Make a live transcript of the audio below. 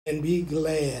And be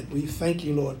glad. We thank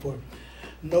you, Lord, for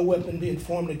no weapon being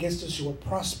formed against us will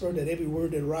prosper, that every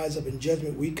word that rises up in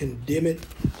judgment, we condemn it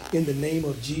in the name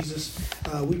of Jesus.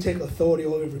 We take authority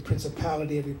over every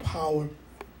principality, every power,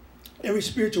 every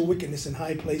spiritual wickedness in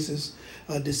high places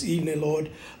this evening,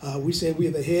 Lord. We say we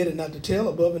are the head and not the tail,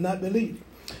 above and not beneath.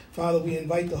 Father, we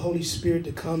invite the Holy Spirit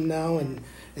to come now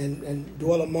and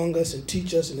dwell among us and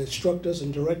teach us and instruct us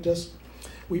and direct us.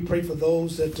 We pray for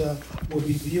those that will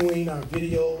be viewing our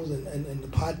videos and the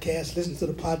podcast, listen to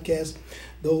the podcast,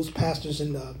 those pastors,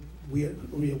 and we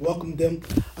welcome them,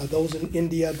 those in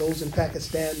India, those in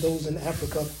Pakistan, those in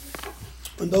Africa,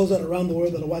 and those that are around the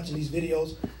world that are watching these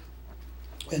videos.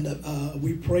 And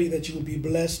we pray that you will be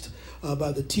blessed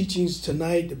by the teachings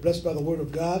tonight, blessed by the word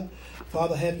of God.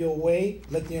 Father, have your way.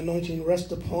 Let the anointing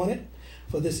rest upon it.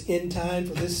 For this end time,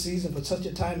 for this season, for such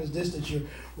a time as this, that you're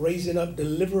raising up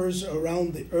deliverers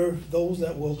around the earth, those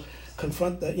that will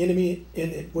confront the enemy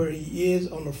where he is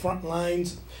on the front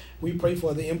lines. We pray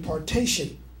for the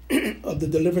impartation of the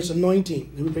deliverance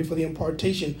anointing. We pray for the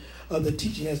impartation of the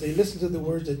teaching as they listen to the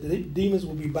words, that the demons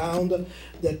will be bound,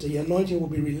 that the anointing will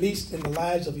be released in the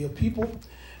lives of your people,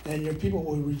 and your people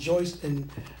will rejoice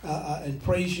and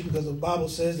praise you, because the Bible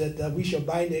says that we shall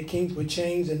bind their kings with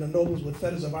chains and the nobles with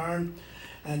fetters of iron,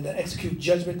 and execute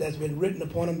judgment that's been written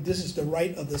upon them. This is the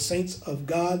right of the saints of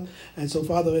God. And so,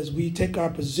 Father, as we take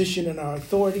our position and our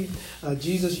authority,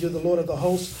 Jesus, you're the Lord of the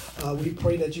hosts. We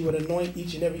pray that you would anoint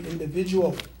each and every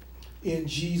individual in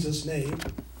Jesus' name.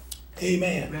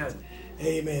 Amen. Amen.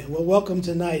 Amen. Well, welcome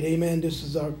tonight. Amen. This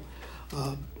is our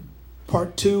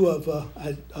part 2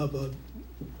 of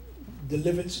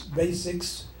deliverance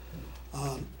basics.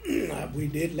 We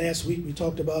did last week. We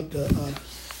talked about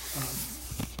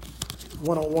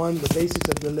 101, the basics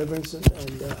of deliverance,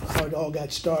 and how it all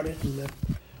got started, and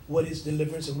what is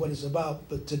deliverance and what it's about.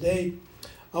 But today,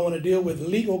 I want to deal with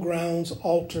legal grounds,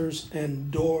 altars, and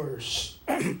doors.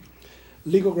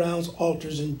 Legal grounds,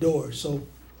 altars, and doors. So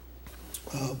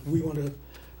we want to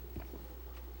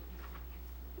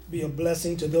be a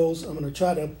blessing to those. I'm going to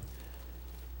try to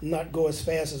not go as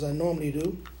fast as I normally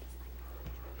do,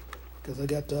 because I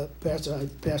got I prayed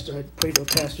to a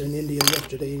pastor in India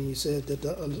yesterday, and he said that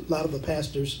a lot of the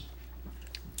pastors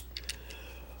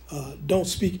don't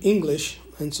speak English,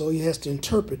 and so he has to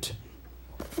interpret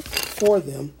for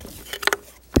them.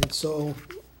 And so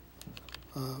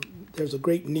there's a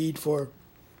great need for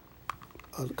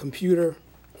a computer,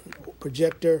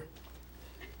 projector,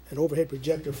 an overhead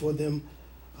projector for them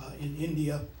in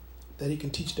India that he can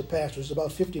teach the pastors.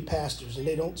 About 50 pastors, and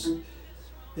they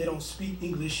don't speak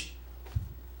English.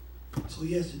 So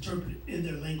he has to interpret it in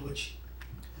their language.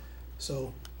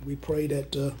 So we pray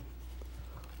that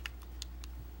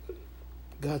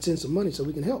God sends some money so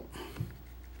we can help.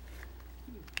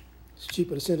 It's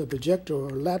cheaper to send a projector or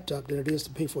a laptop than it is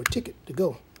to pay for a ticket to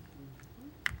go.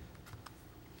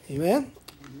 Amen?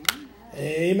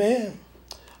 Amen.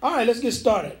 All right, let's get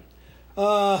started.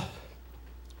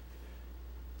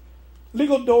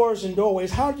 Legal doors and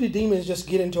doorways. How did demons just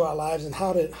get into our lives, and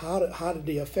how did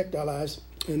they affect our lives?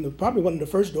 And probably one of the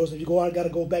first doors, if you go out, got to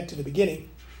go back to the beginning.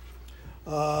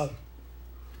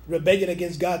 Rebellion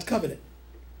against God's covenant.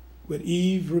 When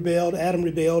Eve rebelled, Adam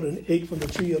rebelled, and ate from the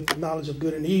tree of knowledge of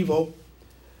good and evil.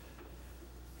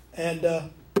 And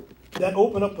that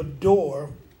opened up a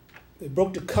door. It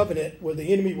broke the covenant where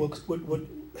the enemy would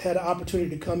had an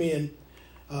opportunity to come in.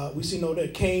 We see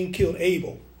that Cain killed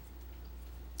Abel.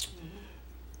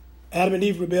 Adam and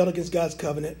Eve rebelled against God's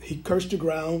covenant. He cursed the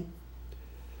ground.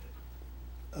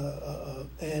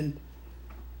 And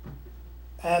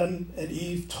Adam and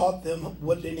Eve taught them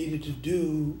what they needed to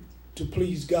do to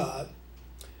please God.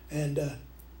 And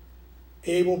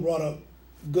Abel brought a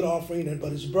good offering,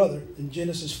 but his brother, in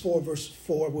Genesis 4, verse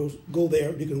 4, we'll go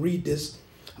there. You can read this.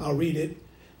 I'll read it.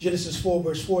 Genesis 4,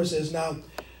 verse 4 says, "Now,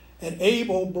 and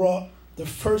Abel brought the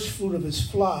first fruit of his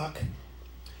flock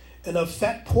and of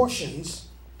fat portions,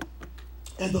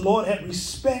 and the Lord had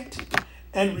respect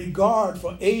and regard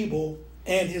for Abel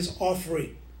and his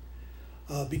offering."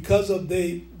 Because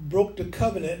they broke the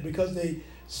covenant, because they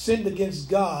sinned against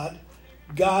God,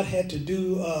 God had to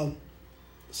do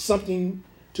something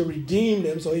to redeem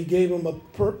them. So he gave them a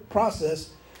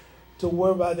process to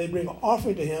whereby they bring an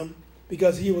offering to him,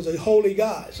 because he was a holy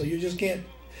God. So you just can't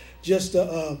just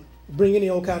bring any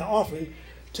old kind of offering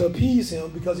to appease him,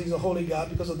 because he's a holy God,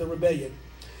 because of the rebellion.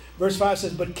 Verse 5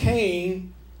 says, "But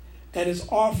Cain and his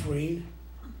offering,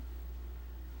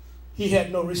 he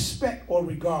had no respect or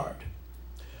regard.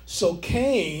 So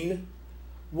Cain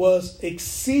was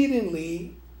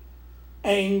exceedingly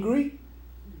angry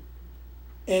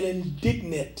and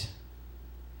indignant,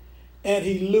 and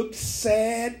he looked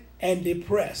sad and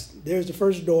depressed. There's the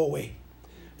first doorway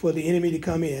for the enemy to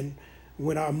come in.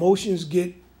 When our emotions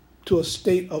get to a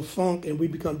state of funk and we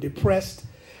become depressed,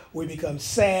 we become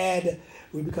sad,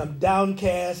 we become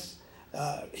downcast.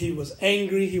 He was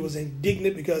angry, he was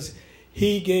indignant because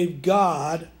he gave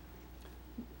God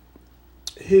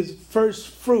his first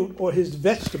fruit or his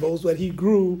vegetables that he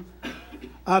grew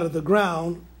out of the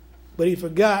ground, but he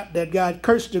forgot that God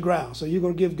cursed the ground. So you're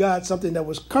going to give God something that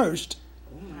was cursed.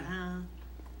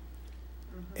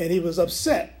 And he was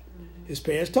upset. His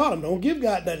parents taught him, don't give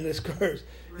God nothing that's cursed.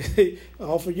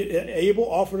 Abel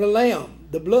offered a lamb,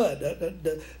 the blood,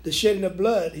 the shedding of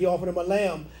blood. He offered him a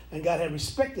lamb, and God had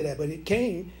respected that. But it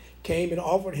came and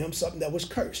offered him something that was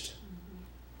cursed.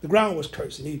 The ground was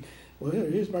cursed, and he, well,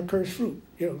 here's my cursed fruit.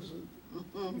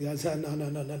 God said,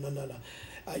 no.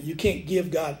 You can't give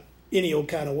God any old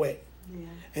kind of way. Yeah.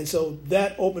 And so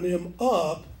that opened him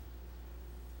up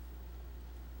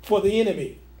for the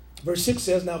enemy. Verse 6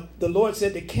 says, now the Lord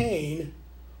said to Cain,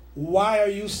 why are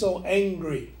you so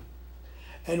angry?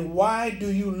 And why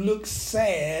do you look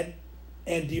sad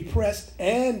and depressed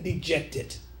and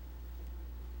dejected?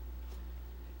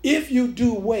 If you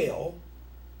do well,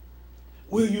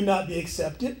 will you not be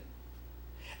accepted?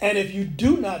 And if you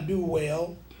do not do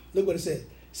well, look what it says,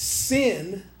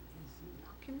 sin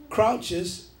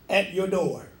crouches at your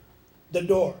door, the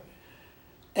door.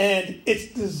 And its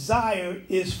desire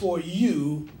is for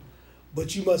you,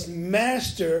 but you must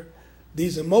master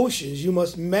these emotions. You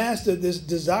must master this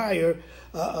desire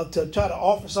to try to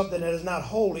offer something that is not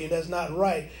holy and that's not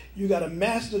right. You got to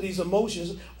master these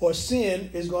emotions, or sin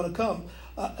is going to come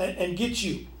and get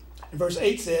you. And verse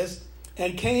 8 says,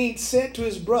 and Cain said to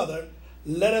his brother,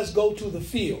 let us go to the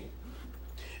field.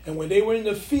 And when they were in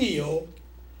the field,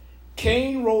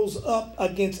 Cain rose up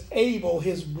against Abel,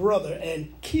 his brother,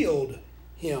 and killed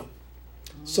him.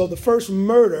 So the first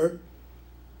murder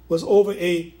was over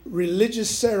a religious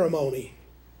ceremony.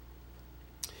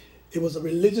 It was a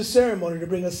religious ceremony to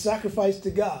bring a sacrifice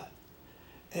to God.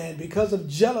 And because of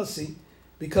jealousy,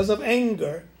 because of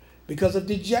anger, because of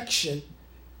dejection,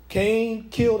 Cain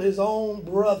killed his own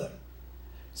brother.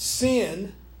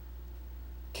 Sin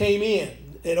came in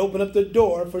and opened up the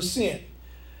door for sin.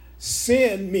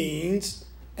 Sin means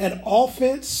an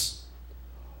offense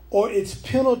or its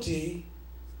penalty,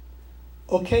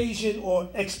 occasion, or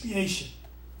expiation.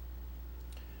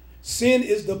 Sin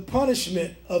is the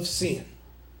punishment of sin,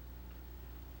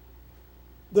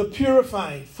 the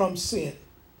purifying from sin.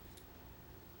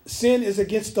 Sin is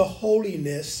against the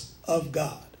holiness of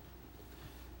God.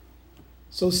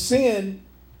 So sin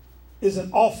is an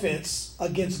offense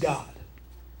against God,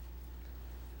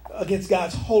 against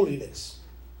God's holiness.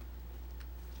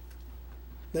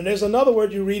 Then there's another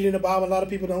word you read in the Bible. A lot of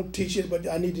people don't teach it, but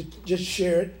I need to just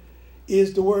share it,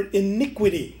 is the word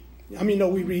iniquity. I mean, no,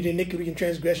 we read iniquity and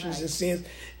transgressions and sins.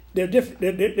 They're different.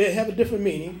 They have a different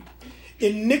meaning.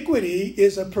 Iniquity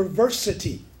is a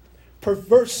perversity.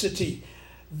 Perversity.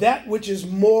 That which is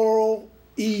moral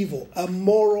evil. A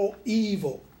moral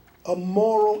evil. A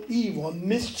moral evil. A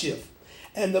mischief.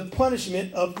 And the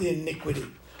punishment of the iniquity.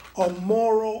 A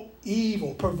moral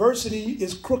evil. Perversity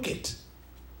is crooked.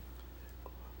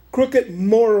 Crooked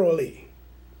morally.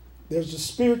 There's the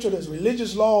spiritual, there's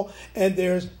religious law, and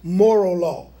there's moral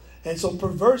law. And so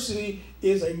perversity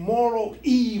is a moral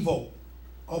evil,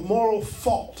 a moral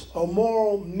fault, a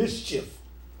moral mischief.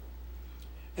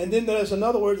 And then there's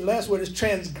another word, the last word is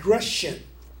transgression.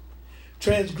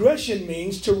 Transgression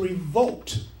means to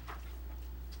revolt,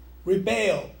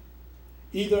 rebel,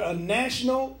 either a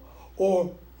national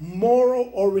or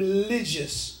moral or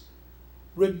religious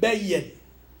rebellion,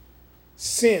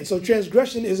 sin. So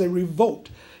transgression is a revolt.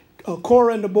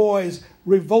 Korah and the boys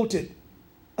revolted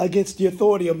against the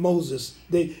authority of Moses.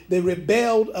 They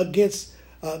rebelled against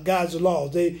God's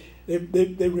laws. They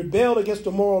rebelled against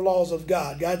the moral laws of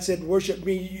God. God said, worship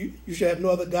me, you shall have no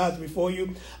other gods before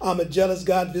you. I'm a jealous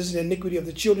God, visiting iniquity of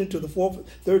the children to the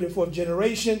third and fourth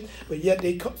generation. But yet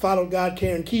they followed God,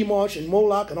 carrying Chemosh and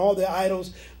Moloch and all their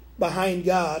idols behind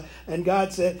God. And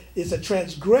God said, it's a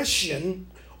transgression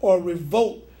or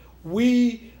revolt.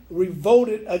 We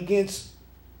revolted against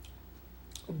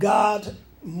God's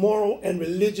moral and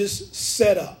religious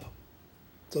setup.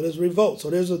 So there's revolt. So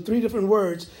there's three different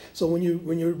words. So when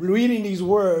you're reading these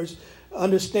words,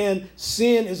 understand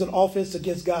sin is an offense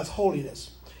against God's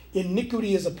holiness.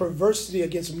 Iniquity is a perversity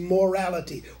against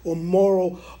morality or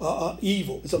moral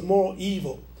evil. It's a moral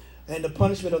evil and the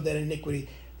punishment of that iniquity.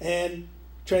 And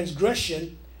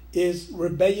transgression is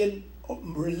rebellion,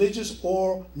 religious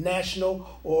or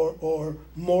national or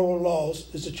moral laws.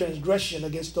 It's a transgression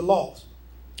against the laws.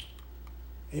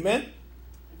 Amen?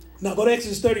 Now go to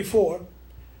Exodus 34.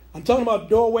 I'm talking about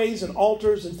doorways and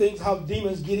altars and things, how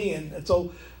demons get in. And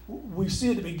so we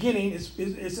see at the beginning, it's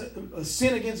a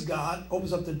sin against God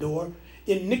opens up the door.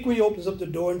 Iniquity opens up the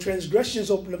door, and transgressions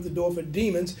open up the door for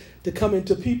demons to come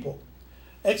into people.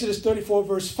 Exodus 34,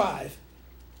 verse 5.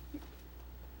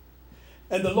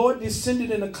 And the Lord descended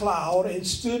in a cloud and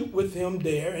stood with him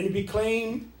there, and he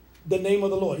proclaimed the name of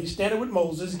the Lord. He's standing with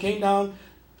Moses. He came down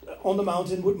on the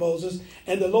mountain with Moses,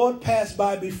 and the Lord passed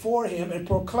by before him and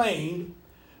proclaimed,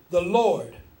 the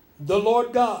Lord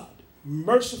God,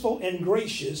 merciful and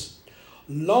gracious,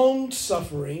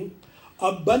 long-suffering,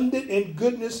 abundant in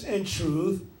goodness and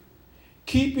truth,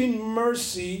 keeping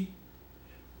mercy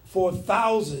for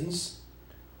thousands,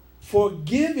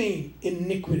 forgiving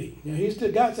iniquity. Now here's the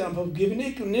God said, I'm forgiving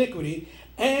iniquity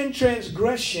and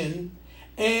transgression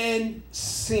and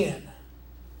sin.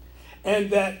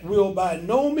 And that will by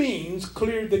no means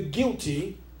clear the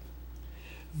guilty,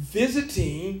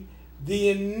 visiting the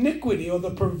iniquity or the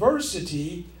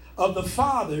perversity of the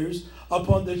fathers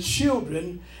upon the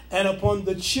children and upon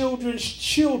the children's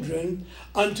children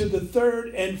unto the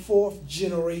third and fourth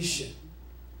generation.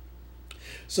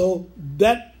 So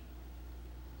that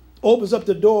opens up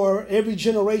the door. Every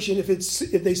generation, if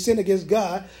they sin against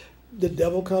God, the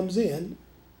devil comes in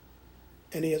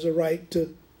and he has a right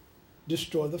to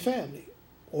destroy the family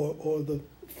or the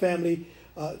family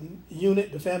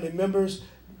unit, the family members.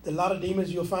 A lot of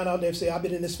demons, you'll find out, they say, I've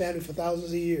been in this family for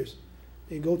thousands of years.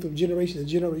 They go through generation to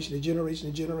generation to generation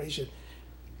to generation,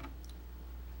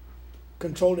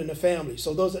 controlling the family.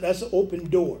 So that's an open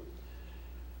door.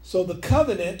 So the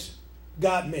covenant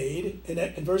God made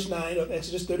in verse 9 of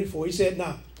Exodus 34, he said,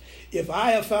 now, if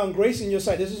I have found grace in your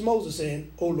sight, this is Moses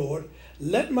saying, O Lord,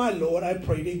 let my Lord, I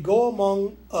pray thee, go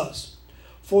among us,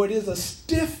 for it is a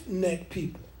stiff-necked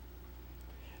people,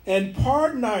 and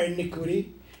pardon our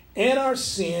iniquity and our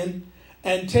sin,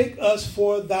 and take us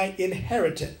for thy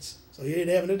inheritance. So here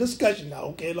they're having a discussion now.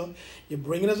 Okay, Lord, you're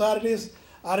bringing us out of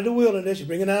the wilderness. You're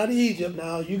bringing us out of Egypt.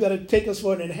 Now you got to take us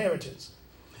for an inheritance.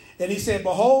 And he said,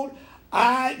 behold,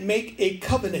 I make a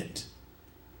covenant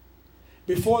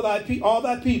before all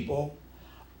thy people.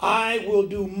 I will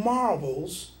do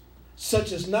marvels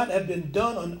such as not have been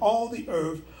done on all the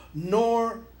earth,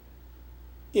 nor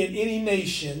in any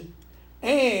nation,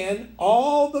 and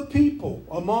all the people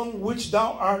among which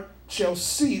thou art shall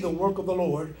see the work of the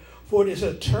Lord, for it is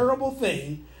a terrible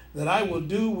thing that I will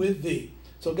do with thee.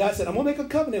 So God said, I'm going to make a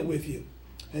covenant with you.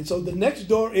 And so the next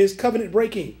door is covenant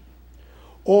breaking,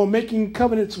 or making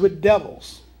covenants with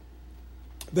devils.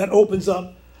 That opens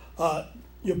up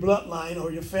your bloodline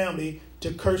or your family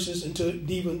to curses and to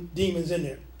demons in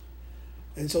there.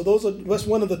 And so that's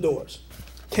one of the doors.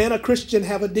 Can a Christian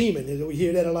have a demon? And we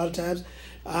hear that a lot of times.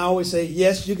 I always say,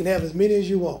 yes, you can have as many as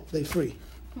you want. They're free.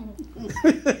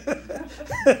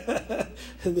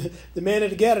 The man at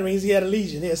the Gadarenes, he had a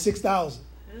legion. He had 6,000.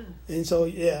 And so,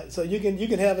 yeah, so you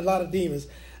can have a lot of demons.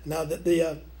 Now,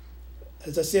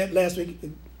 as I said last week,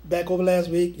 last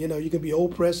week, you can be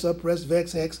oppressed, suppressed,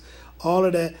 vexed, hex, all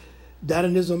of that,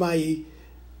 Dadanism,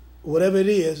 whatever it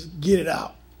is, get it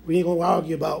out. We ain't going to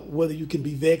argue about whether you can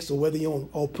be vexed or whether he's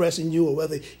oppressing you or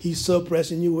whether he's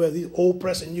suppressing you, whether he's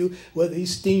oppressing you, whether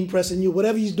he's steam pressing you,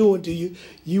 whatever he's doing to you,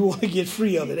 you want to get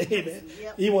free of it. Amen.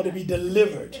 Yep. You want to be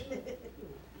delivered.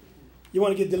 You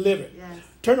want to get delivered. Yes.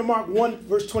 Turn to Mark 1,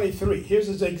 verse 23. Here's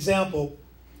his example.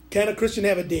 Can a Christian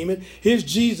have a demon? Here's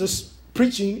Jesus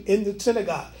preaching in the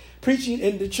synagogue, preaching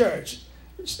in the church,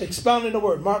 expounding the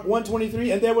word. Mark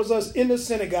 1:23, and there was us in the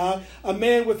synagogue, a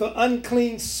man with an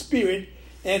unclean spirit,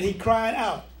 and he cried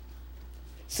out,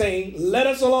 saying, let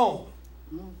us alone.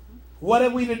 What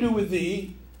have we to do with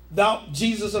thee, thou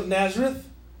Jesus of Nazareth?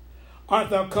 Art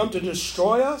thou come to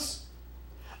destroy us?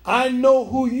 I know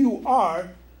who you are,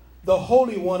 the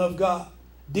Holy One of God.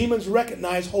 Demons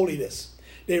recognize holiness.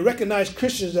 They recognize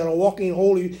Christians that are walking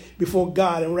holy before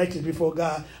God and righteous before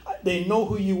God. They know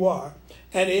who you are.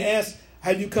 And they ask,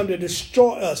 have you come to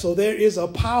destroy us? So there is a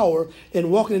power in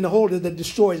walking in the holiness that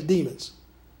destroys demons.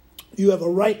 You have a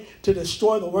right to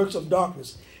destroy the works of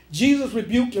darkness. Jesus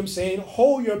rebuked him, saying,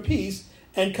 hold your peace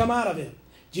and come out of him.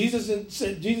 Jesus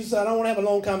said, I don't want to have a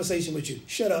long conversation with you.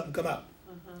 Shut up and come out.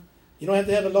 You don't have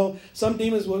to have a long. Some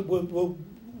demons will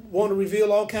want to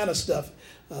reveal all kind of stuff.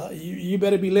 You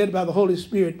better be led by the Holy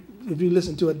Spirit if you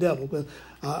listen to a devil. But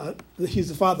he's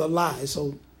the father of lies,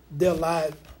 so they'll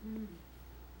lie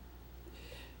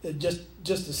just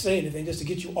to say anything, just to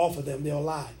get you off of them. They'll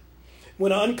lie.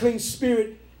 When an unclean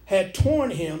spirit had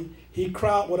torn him, he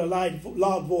cried with a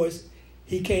loud voice.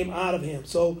 He came out of him.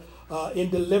 So in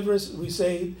deliverance, we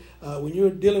say when you're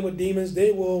dealing with demons,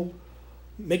 they will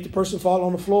make the person fall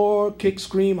on the floor, kick,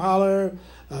 scream, holler,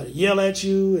 yell at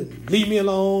you, and leave me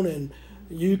alone, and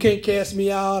you can't cast me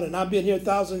out, and I've been here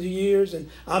thousands of years, and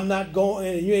I'm not going,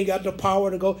 and you ain't got the power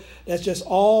to go. That's just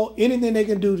anything they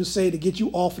can do to say to get you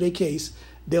off their case,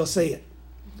 they'll say it.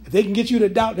 If they can get you to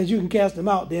doubt that you can cast them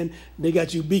out, then they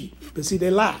got you beat. But see, they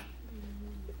lie.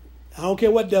 I don't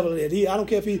care what devil it is. I don't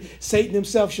care if Satan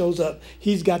himself shows up.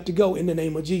 He's got to go in the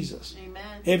name of Jesus.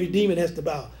 Amen. Every demon has to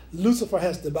bow. Lucifer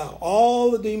has to bow.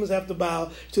 All the demons have to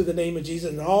bow to the name of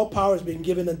Jesus, and all power has been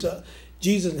given unto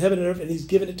Jesus in heaven and earth, and he's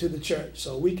given it to the church.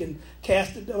 So we can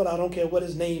cast the devil. I don't care what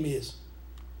his name is.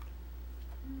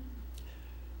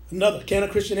 Can a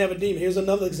Christian have a demon? Here's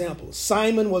another example.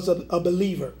 Simon was a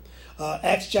believer.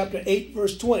 Acts chapter 8,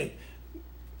 verse 20.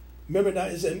 Remember now,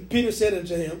 Peter said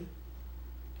unto him,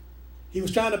 he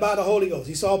was trying to buy the Holy Ghost.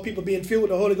 He saw people being filled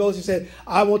with the Holy Ghost. He said,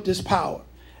 I want this power.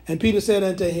 And Peter said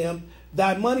unto him,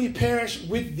 thy money perish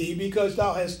with thee, because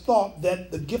thou hast thought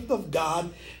that the gift of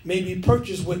God may be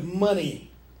purchased with money.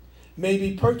 May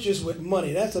be purchased with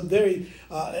money. That's a very,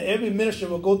 every minister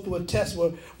will go through a test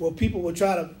where people will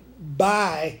try to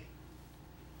buy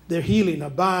their healing or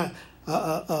buy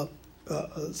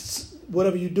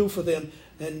whatever you do for them.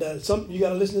 And you got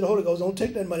to listen to the Holy Ghost. Don't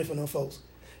take that money from them folks.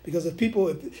 Because if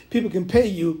people can pay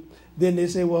you, then they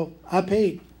say, well, I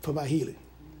paid for my healing.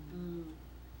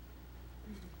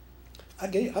 I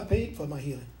paid for my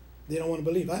healing. They don't want to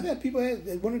believe. I've had people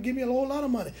they want to give me a whole lot of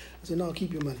money. I said, no,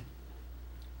 keep your money.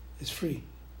 It's free.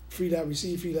 Free that I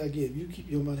receive, free that I give. You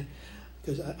keep your money.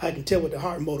 Because I can tell what the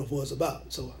heart motive was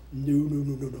about. So,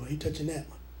 no. I ain't touching that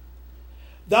one.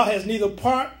 Thou hast neither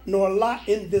part nor lot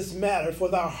in this matter, for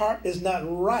thy heart is not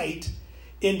right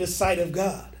in the sight of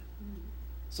God.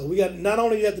 So we got, not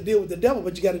only you have to deal with the devil,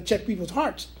 but you got to check people's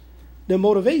hearts, their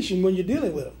motivation when you're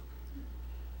dealing with them.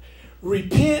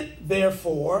 Repent,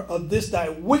 therefore, of this thy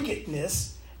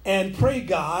wickedness, and pray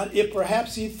God, if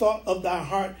perhaps he thought of thy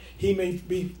heart, he may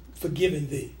be forgiven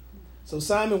thee. So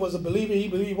Simon was a believer.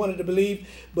 He wanted to believe,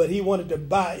 but he wanted to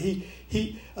buy.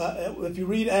 If you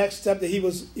read Acts chapter, he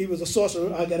was a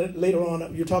sorcerer. I got it later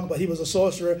on. You talk about he was a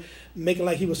sorcerer, making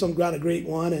like he was some kind of great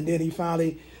one, and then he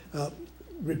finally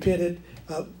repented,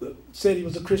 said he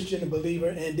was a Christian and believer,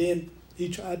 and then he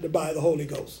tried to buy the Holy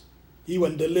Ghost. He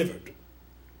wasn't delivered.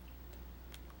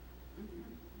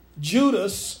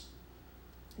 Judas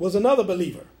was another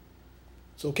believer.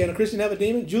 So can a Christian have a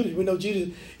demon? Judas, we know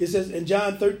Jesus, it says in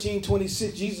John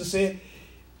 13:26, Jesus said,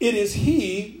 it is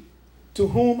he to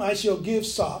whom I shall give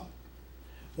sop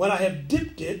when I have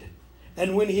dipped it.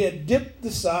 And when he had dipped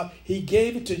the sop, he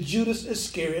gave it to Judas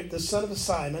Iscariot, the son of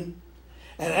Simon.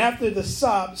 And after the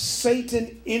sop,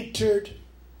 Satan entered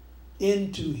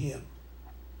into him.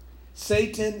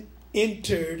 Satan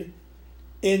entered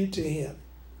into him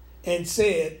and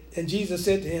Jesus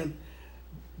said to him,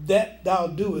 that thou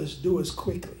doest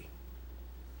quickly.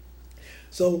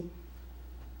 So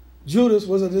Judas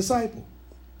was a disciple,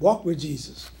 walked with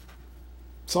Jesus,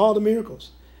 saw the miracles,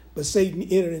 but Satan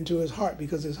entered into his heart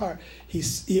because his heart,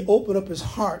 he opened up his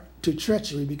heart to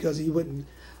treachery because he wouldn't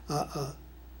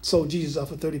sold Jesus off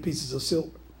for 30 pieces of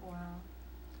silver. Wow.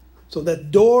 So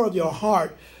that door of your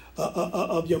heart,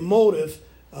 of your motive,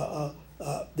 the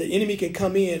enemy can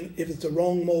come in if it's the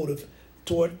wrong motive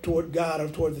toward God or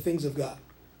toward the things of God.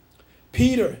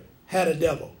 Peter had a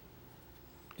devil.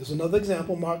 There's another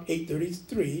example, Mark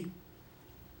 8:33.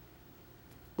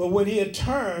 But when he had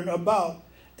turned about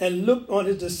and looked on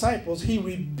his disciples, he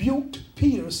rebuked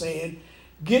Peter, saying,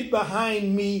 get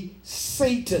behind me,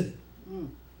 Satan.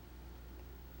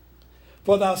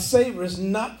 For thou savorest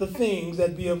not the things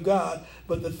that be of God,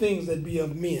 but the things that be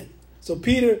of men. So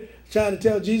Peter trying to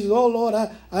tell Jesus, oh, Lord,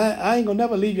 I ain't going to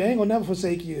never leave you. I ain't going to never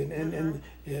forsake you. And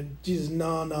Jesus,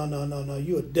 no,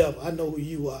 you're a devil. I know who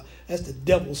you are. That's the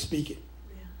devil speaking.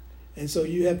 Yeah. And so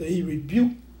he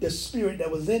rebuked the spirit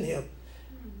that was in him.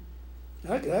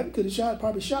 I could have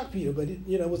probably shocked Peter, but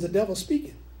it was the devil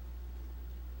speaking.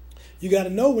 You got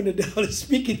to know when the devil is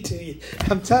speaking to you.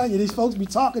 I'm telling you, these folks be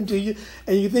talking to you,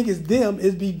 and you think it's them.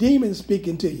 It's be demons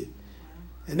speaking to you.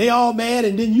 And they all mad,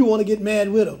 and then you want to get mad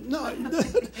with them. No.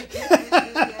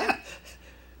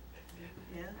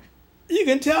 You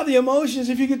can tell the emotions.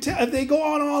 If they go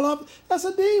on all up, that's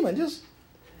a demon. Just,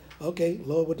 okay,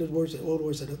 Lord, what the word said? Old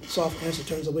word said, a soft answer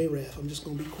turns away wrath. I'm just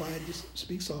going to be quiet. Just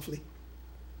speak softly.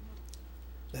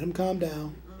 Let him calm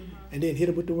down, and then hit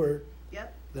him with the word.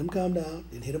 Yep. Let him calm down,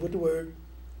 and hit him with the word.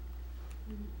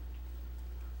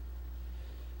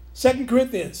 2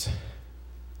 Corinthians.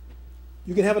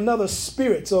 You can have another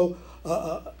spirit. So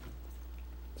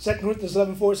 2 Corinthians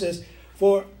 11:4 says,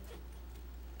 for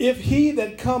if he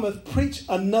that cometh preach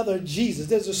another Jesus,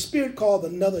 there's a spirit called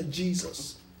another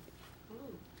Jesus,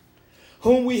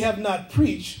 whom we have not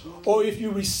preached, or if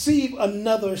you receive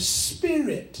another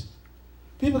spirit,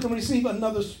 people can receive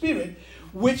another spirit,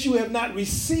 which you have not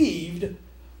received,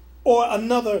 or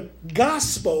another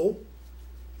gospel,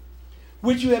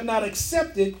 which you have not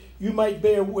accepted, you might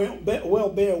bear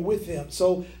with him.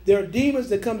 So there are demons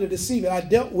that come to deceive. I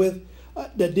dealt with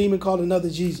the demon called another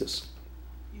Jesus.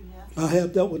 I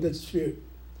have dealt with that spirit.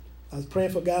 I was praying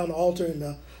for a guy on the altar,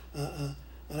 and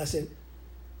I said,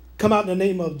 come out in the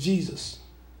name of Jesus.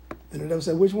 And the devil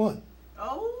said, which one?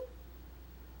 Oh.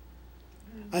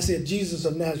 I said, Jesus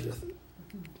of Nazareth.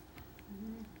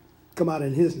 Come out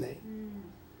in his name.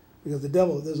 Because the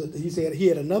devil, he said he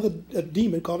had a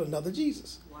demon called another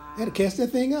Jesus. Wow. He had to cast that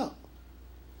thing out.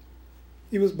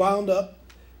 He was bound up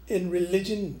in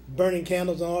religion, burning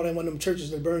candles and all that. One of them churches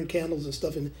that burn candles and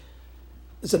stuff. And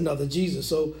it's another Jesus.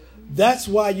 So that's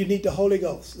why you need the Holy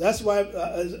Ghost. That's why,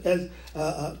 as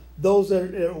those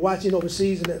that are watching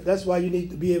overseas, and that's why you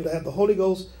need to be able to have the Holy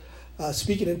Ghost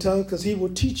speaking in tongues, because he will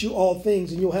teach you all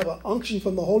things, and you'll have an unction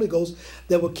from the Holy Ghost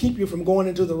that will keep you from going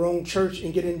into the wrong church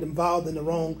and getting involved in the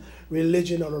wrong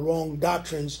religion or the wrong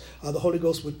doctrines. The Holy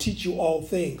Ghost will teach you all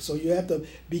things. So you have to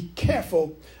be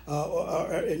careful,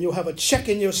 and you'll have a check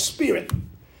in your spirit.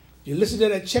 You listen to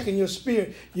that check in your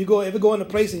spirit. You ever go in a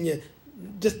place and you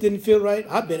just didn't feel right?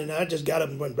 I've been in there. I just got up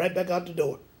and went right back out the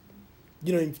door.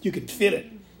 You know, you can feel it.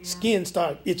 Yeah. Skin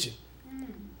start itching.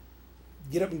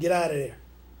 Get up and get out of there.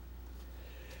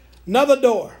 Another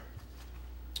door.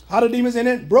 How the demons in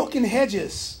it? Broken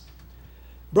hedges.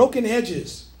 Broken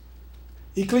hedges.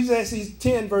 Ecclesiastes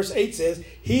 10 verse 8 says,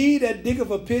 he that diggeth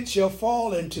a pit shall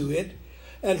fall into it,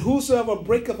 and whosoever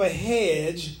breaketh a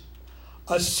hedge,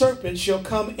 a serpent shall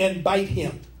come and bite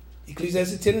him.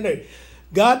 Ecclesiastes 10 and 8.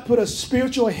 God put a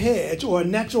spiritual hedge or a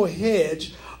natural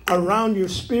hedge around your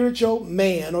spiritual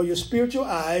man or your spiritual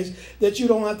eyes that you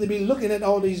don't have to be looking at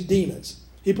all these demons.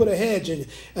 He put a hedge in you.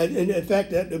 And in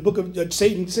fact, the book of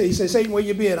Satan, he said, Satan, where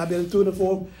you been? I've been through the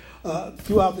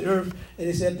throughout the earth. And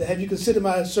he said, have you considered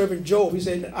my servant Job? He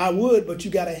said, I would, but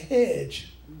you got a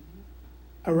hedge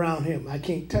around him. I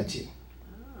can't touch him.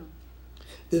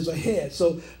 There's a hedge.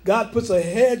 So God puts a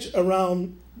hedge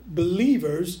around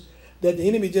believers that the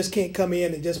enemy just can't come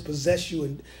in and just possess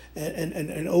you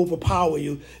and overpower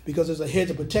you, because there's a hedge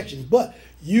of protection. But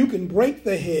you can break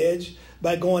the hedge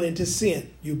by going into sin.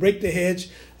 You break the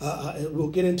hedge. We'll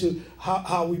get into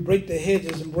how we break the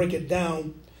hedges and break it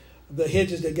down, the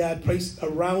hedges that God placed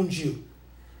around you.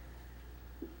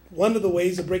 One of the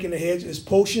ways of breaking the hedge is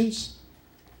potions,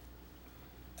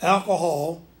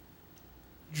 alcohol,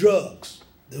 drugs.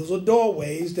 Those are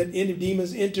doorways that any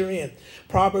demons enter in.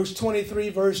 Proverbs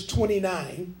 23, verse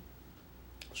 29.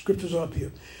 Scriptures are up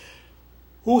here.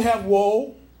 Who have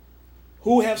woe,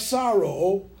 who have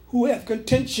sorrow, who have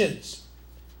contentions,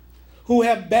 who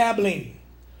have babbling,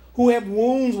 who have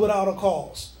wounds without a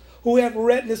cause, who have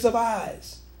redness of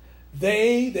eyes.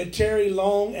 They that tarry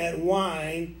long at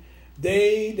wine,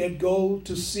 they that go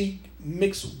to seek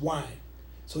mixed wine.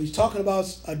 So he's talking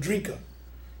about a drinker,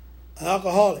 an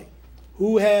alcoholic.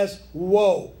 Who has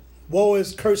woe? Woe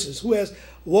is curses.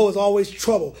 Woe is always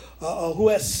trouble. Who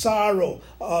has sorrow?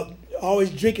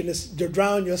 Always drinking to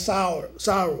drown your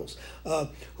sorrows.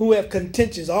 Who have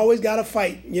contentions? Always got to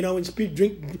fight. You know, when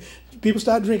people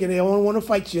start drinking, they don't want to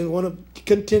fight you and want to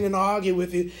contend and argue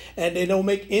with you, and they don't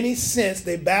make any sense.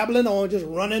 They babbling on, just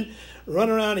running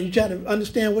around, and you try to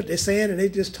understand what they're saying, and they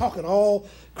just talking all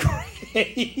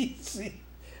crazy.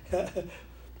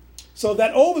 So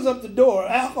that opens up the door.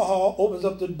 Alcohol opens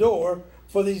up the door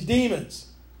for these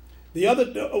demons. The other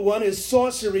one is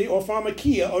sorcery or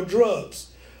pharmakia or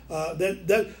drugs.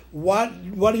 Why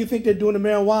do you think they're doing the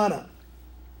marijuana?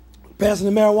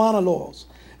 Passing the marijuana laws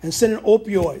and sending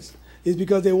opioids is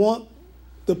because they want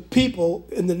the people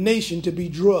in the nation to be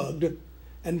drugged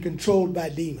and controlled by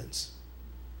demons.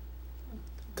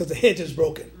 Because the hedge is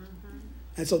broken.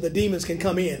 And so the demons can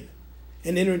come in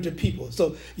and enter into people.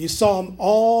 So you saw them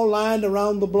all lined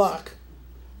around the block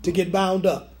to get bound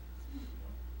up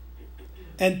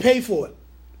and pay for it.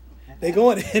 They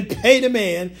go in and pay the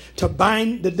man to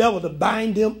bind the devil, to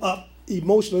bind them up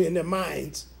emotionally in their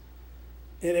minds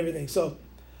and everything. So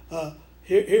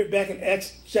here back in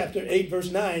Acts chapter 8,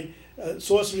 verse 9,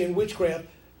 sorcery and witchcraft,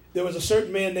 there was a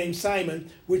certain man named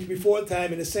Simon, which before the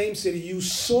time in the same city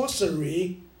used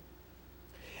sorcery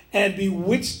and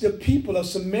bewitched the people of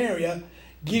Samaria,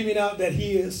 giving out that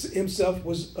he himself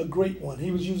was a great one.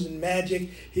 He was using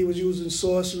magic, he was using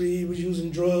sorcery, he was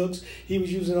using drugs, he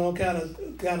was using all kind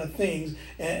of things,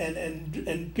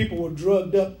 and people were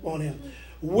drugged up on him.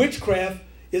 Witchcraft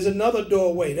is another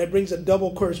doorway. That brings a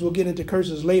double curse. We'll get into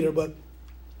curses later, but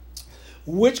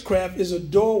witchcraft is a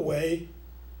doorway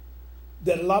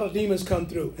that a lot of demons come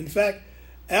through. In fact,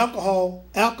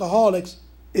 alcoholics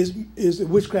is the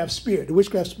witchcraft spirit. The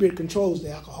witchcraft spirit controls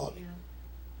the alcoholic.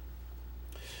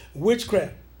 Yeah.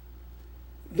 Witchcraft.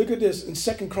 Look at this in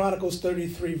 2 Chronicles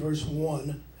 33, verse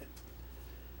 1. It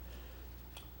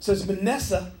says,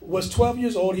 Manasseh was 12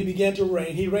 years old. He began to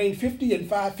reign. He reigned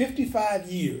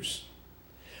 55 years.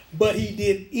 But he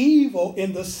did evil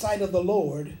in the sight of the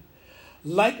Lord,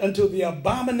 like unto the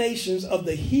abominations of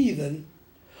the heathen,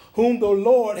 whom the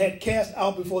Lord had cast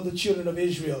out before the children of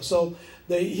Israel. So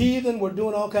the heathen were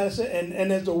doing all kinds of stuff.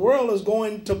 And as the world is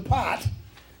going to pot,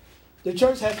 the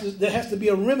church there has to be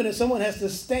a remnant. Someone has to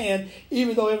stand,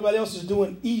 even though everybody else is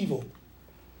doing evil.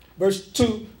 Verse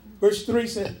 3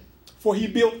 says, for he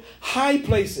built high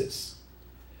places,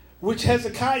 which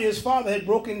Hezekiah his father had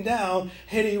broken down,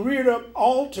 and he reared up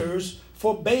altars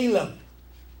for Baalim.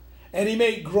 And he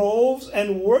made groves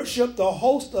and worshipped the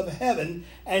host of heaven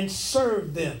and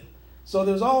served them. So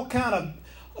there's all kind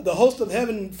of, the host of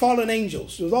heaven, fallen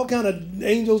angels. There was all kind of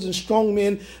angels and strong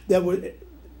men that were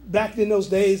back in those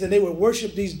days, and they would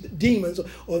worship these demons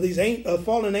or these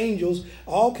fallen angels,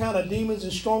 all kind of demons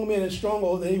and strong men and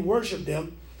strongholds, and he worshiped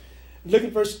them. Look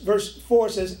at verse 4,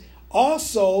 it says,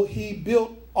 also he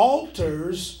built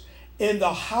altars in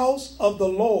the house of the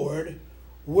Lord,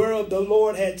 whereof the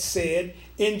Lord had said,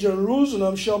 in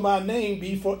Jerusalem shall my name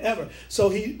be forever.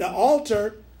 So an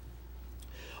altar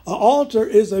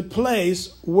is a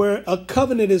place where a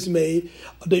covenant is made.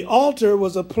 The altar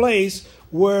was a place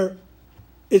where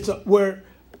it's an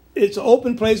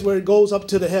open place where it goes up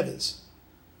to the heavens.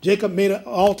 Jacob made an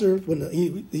altar when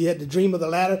he had the dream of the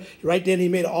ladder. Right then he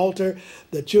made an altar.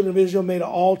 The children of Israel made an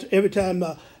altar. Every time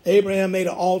Abraham made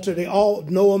an altar,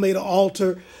 Noah made an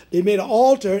altar. They made an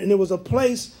altar, and it was a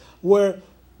place where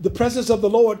the presence of the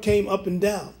Lord came up and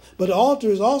down. But the altar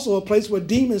is also a place where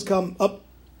demons come up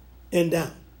and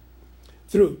down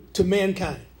through to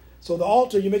mankind. So the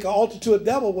altar, you make an altar to a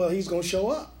devil, well, he's going to show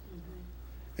up.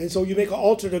 And so you make an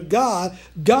altar to God,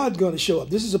 God's going to show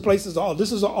up. This is a place,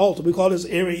 this is an altar. We call this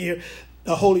area here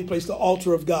a holy place, the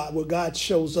altar of God, where God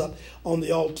shows up on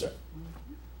the altar.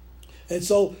 And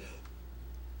so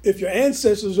if your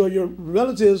ancestors or your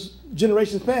relatives,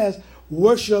 generations past,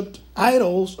 worshipped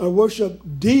idols or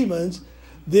worshipped demons,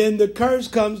 then the curse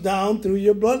comes down through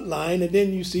your bloodline. And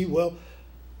then you see, well,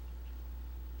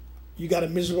 you got a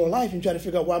miserable life and try to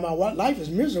figure out why my life is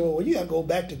miserable. Well, you got to go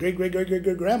back to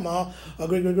great-great-great-great-great-grandma or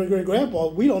great-great-great-great-grandpa.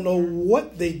 We don't know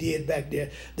what they did back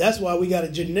there. That's why we got to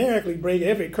generically break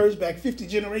every curse back 50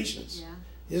 generations. Yeah.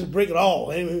 Just break it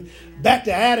all. Amen. Yeah. Back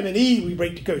to Adam and Eve, we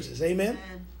break the curses. Amen?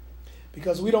 Amen.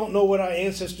 Because we don't know what our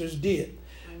ancestors did.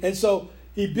 Right. And so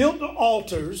he built the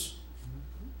altars.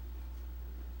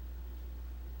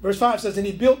 Verse 5 says, and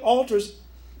he built altars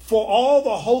for all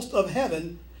the host of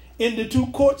heaven in the two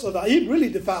courts of God. He really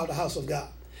defiled the house of God.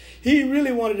 He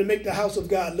really wanted to make the house of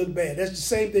God look bad. That's the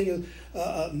same thing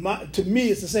as, to me,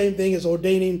 it's the same thing as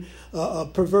ordaining a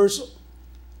perverse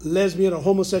lesbian or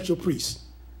homosexual priest.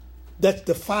 That's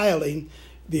defiling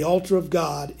the altar of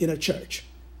God in a church.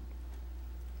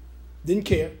 Didn't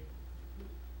care.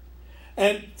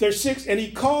 And verse 6, and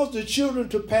he caused the children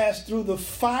to pass through the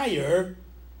fire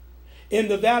in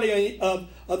the valley of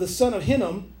the son of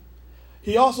Hinnom.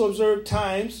 He also observed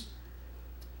times.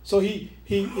 So the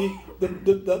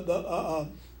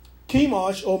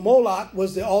Chemosh or Moloch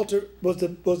was the altar, was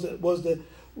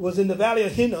in the valley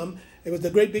of Hinnom. It was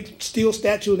the great big steel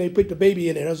statue, and they put the baby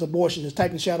in there. That was abortion. It's type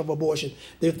and shadow of abortion.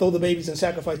 They throw the babies and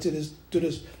sacrifice to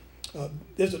this.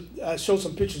 I showed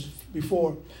some pictures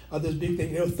before of this big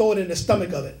thing. They would throw it in the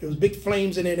stomach of it. There was big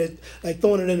flames in it, like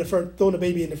throwing the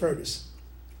baby in the furnace.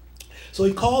 So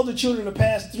he called the children to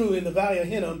pass through in the valley of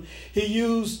Hinnom. He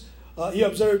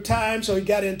observed time, so he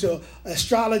got into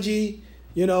astrology,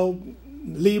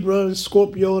 Libra and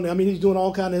Scorpio. And he's doing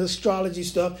all kinds of astrology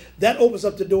stuff. That opens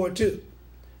up the door too.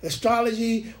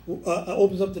 Astrology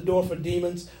opens up the door for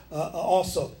demons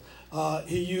also.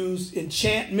 He used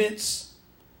enchantments,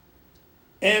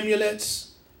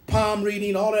 amulets, palm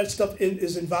reading, all that stuff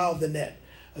is involved in that.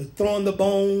 Throwing the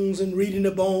bones and reading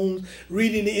the bones,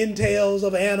 reading the entails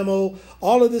of an animal.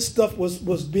 All of this stuff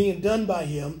was being done by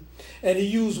him. And he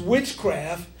used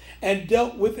witchcraft and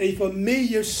dealt with a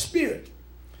familiar spirit.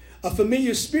 A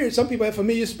familiar spirit. Some people have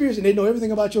familiar spirits and they know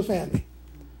everything about your family.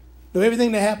 Know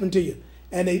everything that happened to you.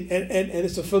 And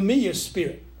it's a familiar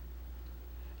spirit.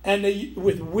 And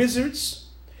with wizards,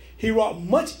 he wrought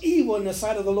much evil in the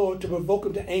sight of the Lord to provoke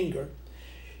him to anger.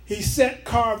 He set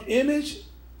carved image,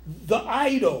 the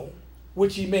idol,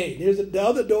 which he made. Here's the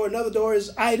other door. Another door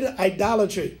is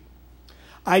idolatry.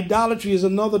 Idolatry is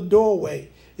another doorway.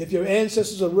 If your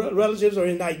ancestors or relatives are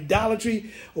in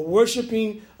idolatry or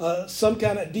worshiping some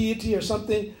kind of deity or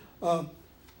something, the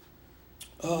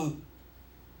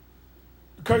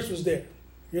curse was there.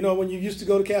 You know, when you used to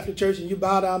go to Catholic church and you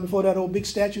bow down before that old big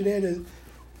statue there that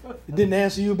it didn't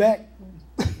answer you back?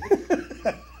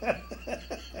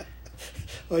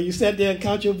 Or you sat there and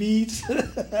count your beads?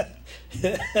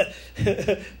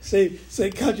 say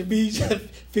count your beads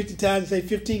 50 times, say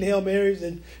 15 Hail Marys,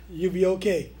 and you'll be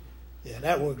okay. Yeah,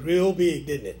 that worked real big,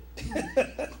 didn't it?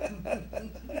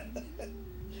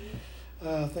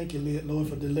 Thank you, Lord,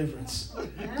 for deliverance.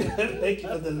 Thank you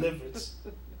for deliverance.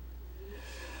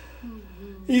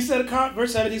 He said,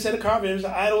 verse 7, he said, a carving was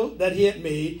an idol that he had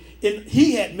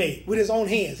made with his own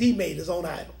hands. He made his own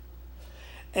idol.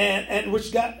 And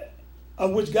which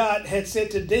God had said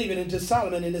to David and to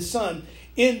Solomon and his son,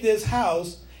 in this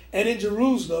house and in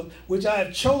Jerusalem, which I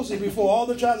have chosen before all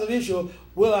the tribes of Israel,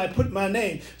 will I put my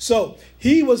name. So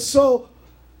he was so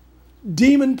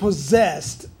demon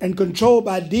possessed and controlled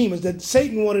by demons that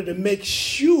Satan wanted to make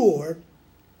sure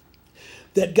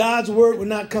that God's word would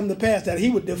not come to pass, that he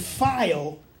would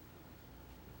defile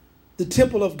the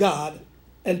temple of God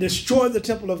and destroy the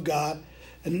temple of God.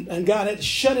 And God had to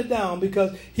shut it down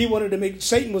because he wanted to make,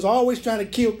 Satan was always trying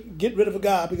to get rid of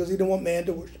God because he didn't want man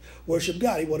to worship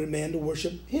God. He wanted man to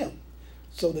worship him.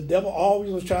 So the devil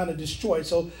always was trying to destroy.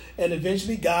 And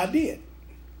eventually God did.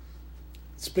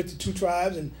 Split the two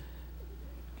tribes and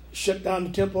shut down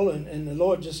the temple, and the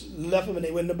Lord just left them and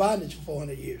they went into bondage for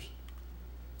 400 years.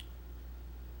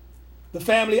 The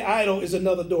family idol is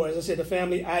another door. As I said, the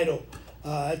family idol.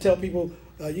 I tell people,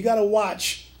 you got to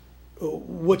watch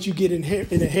what you get in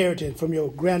inheritance from your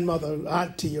grandmother,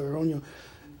 auntie, or on your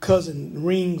cousin,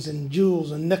 rings and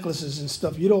jewels and necklaces and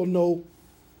stuff. You don't know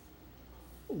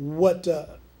what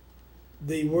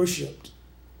they worshipped.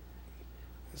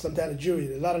 Some kind of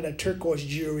jewelry, a lot of that turquoise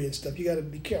jewelry and stuff. You got to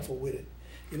be careful with it.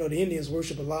 You know, the Indians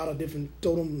worship a lot of different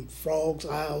totem, frogs,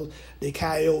 owls, the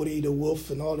coyote, the wolf,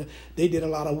 and all that. They did a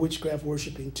lot of witchcraft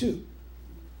worshiping too.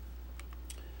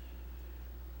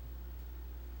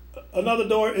 Another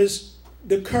door is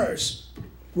the curse.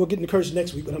 We'll get into the curse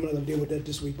next week, but I'm not going to deal with that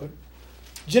this week. But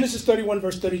Genesis 31,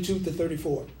 verse 32 to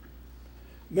 34.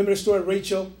 Remember the story of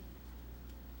Rachel?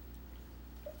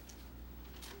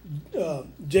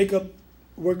 Jacob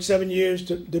worked 7 years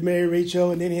to marry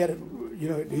Rachel, and then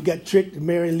he got tricked to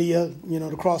marry Leah,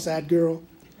 the cross-eyed girl,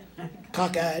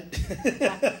 cockeyed.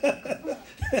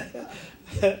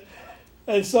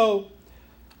 And so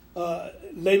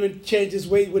Laban changed his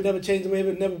way, would never change his way,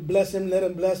 would never bless him, let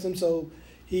him bless him. So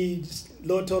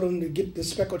Lord told him to get the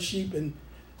speckled sheep and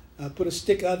put a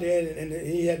stick out there, and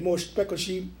he had more speckled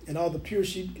sheep and all the pure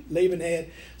sheep Laban had.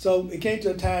 So it came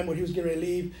to a time when he was getting ready to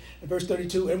leave, in verse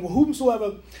 32, and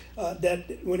whomsoever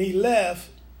that when he left,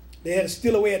 they had to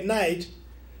steal away at night,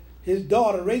 his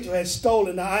daughter Rachel had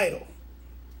stolen the idol.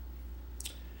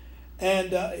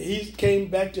 And he came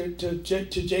back to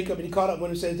Jacob, and he caught up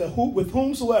when he said, with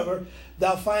whomsoever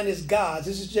thou findest gods,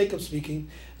 this is Jacob speaking,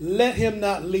 let him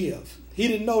not live. He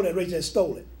didn't know that Rachel had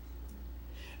stolen it.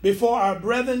 Before our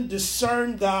brethren,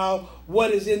 discern thou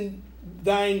what is in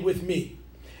thine with me,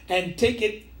 and take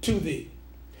it to thee.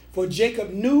 For Jacob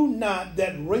knew not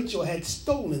that Rachel had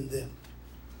stolen them.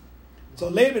 So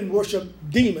Laban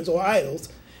worshipped demons or idols,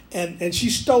 and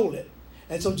she stole it.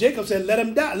 And so Jacob said, let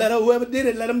him die. Let whoever did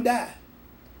it, let him die.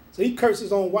 So he cursed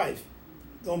his own wife,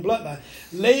 his own bloodline.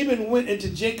 Laban went into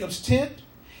Jacob's tent.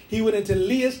 He went into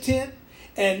Leah's tent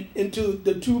and into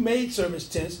the two maidservants'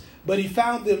 tents, but he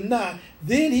found them not.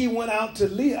 Then he went out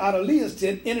of Leah's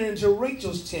tent, entered into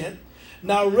Rachel's tent.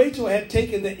 Now Rachel had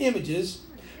taken the images,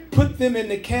 put them in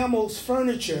the camel's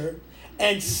furniture,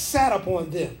 and sat upon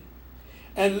them.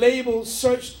 And Laban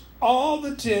searched all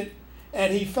the tent,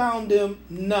 and he found them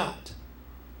not.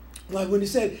 Like when he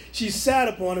said she sat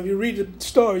upon him, you read the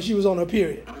story, she was on her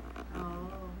period.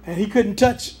 And he couldn't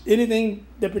touch anything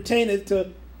that pertained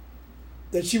to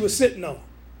that she was sitting on.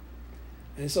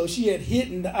 And so she had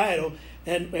hidden the idol,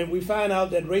 and we find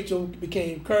out that Rachel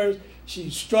became cursed. She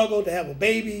struggled to have a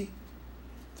baby.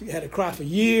 She had to cry for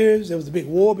years. There was a big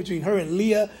war between her and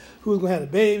Leah, who was going to have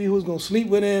a baby, who was going to sleep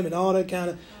with him, and all that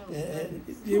kind of. And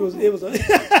it was a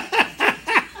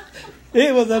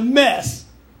it was a mess.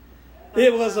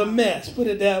 It was a mess. Put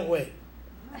it that way.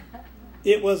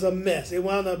 It was a mess. It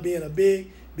wound up being a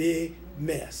big, big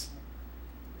mess.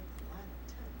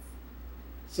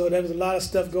 So there was a lot of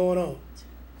stuff going on.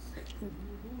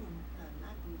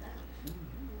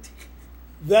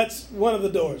 That's one of the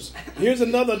doors. Here's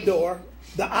another door,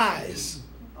 the eyes.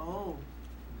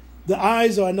 The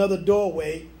eyes are another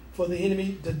doorway for the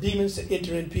enemy, the demons, to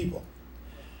enter in people.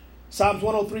 Psalms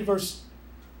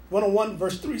 101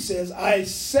 verse 3 says, I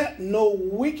set no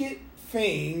wicked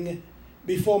thing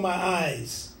before my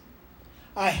eyes.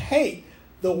 I hate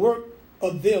the work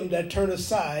of them that turn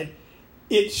aside.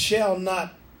 It shall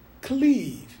not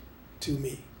cleave to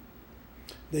me.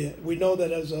 We know that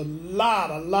there's a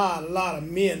lot of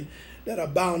men that are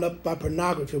bound up by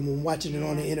pornography when watching it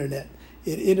on the internet.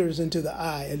 It enters into the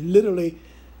eye. It literally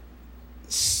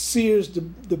sears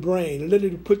the brain. It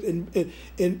literally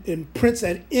imprints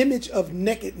an image of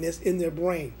nakedness in their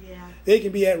brain. Yeah. They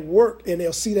can be at work and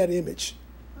they'll see that image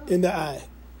in the eye.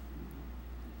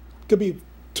 Could be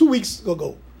 2 weeks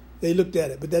ago they looked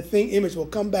at it, but that image will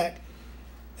come back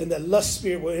and the lust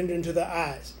spirit will enter into their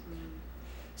eyes.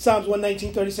 Psalms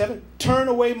 119:37, turn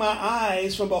away my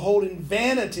eyes from beholding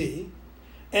vanity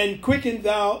and quicken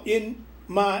thou in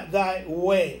thy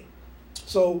way.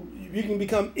 So you can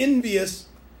become envious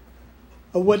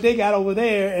of what they got over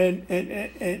there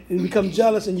and become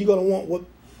jealous, and you're going to want what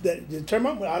that. Turn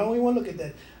my, I don't even want to look at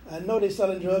that. I know they're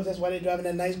selling drugs. That's why they're driving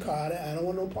that nice car. I don't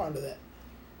want no part of that.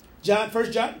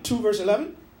 1 John 2 verse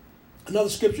 11, another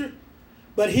scripture.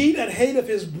 But he that hateth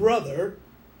his brother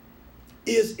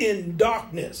is in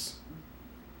darkness,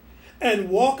 and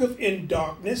walketh in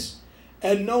darkness,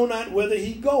 and know not whither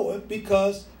he goeth,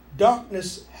 because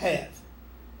darkness hath.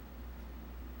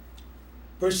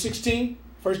 Verse 16,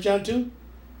 1 John 2.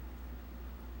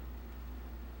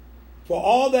 For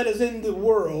all that is in the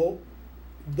world,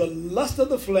 the lust of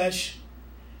the flesh,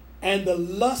 and the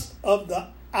lust of the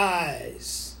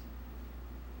eyes,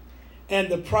 and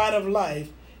the pride of life,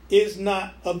 is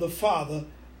not of the Father,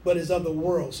 but is of the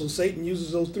world. So Satan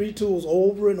uses those three tools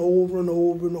over and over and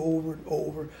over and over and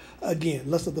over again.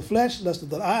 Lust of the flesh, lust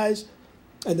of the eyes,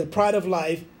 and the pride of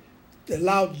life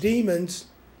allow demons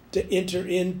to enter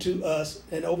into us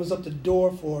and opens up the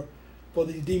door for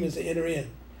these demons to enter in.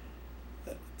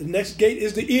 The next gate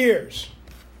is the ears.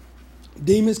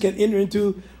 Demons can enter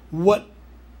into what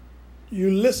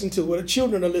you listen to, what the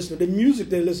children are listening to, the music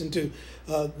they listen to.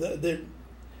 They're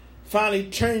finally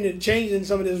changing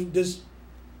some of this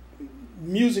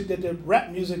music, that the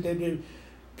rap music that they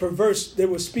perverse. They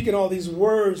were speaking all these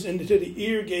words into the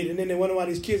ear gate, and then they wonder why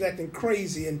these kids acting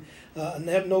crazy and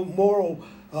have no moral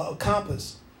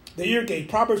compass. The ear gate.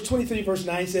 Proverbs 23 verse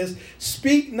 9 says,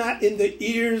 speak not in the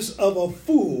ears of a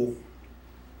fool,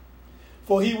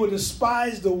 for he will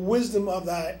despise the wisdom of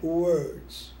thy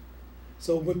words.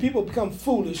 So when people become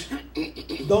foolish,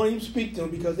 don't even speak to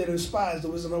them, because they despise the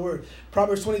wisdom of the word.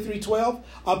 Proverbs 23:12,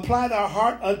 apply thy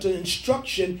heart unto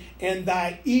instruction, and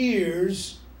thy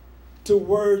ears to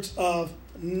words of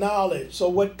knowledge. So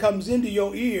what comes into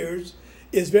your ears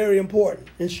is very important.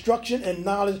 Instruction and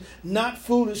knowledge, not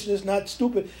foolishness, not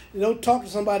stupid. You don't talk to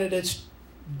somebody that's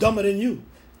dumber than you.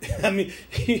 I mean,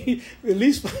 at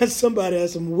least find somebody that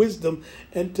has some wisdom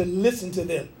and to listen to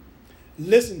them.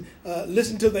 Listen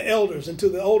to the elders and to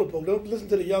the older people. Don't listen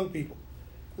to the young people,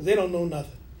 because they don't know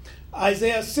nothing.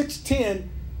 Isaiah 6:10,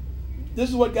 this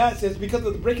is what God says. Because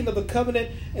of the breaking of the covenant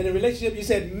and the relationship, he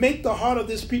said, make the heart of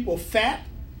this people fat,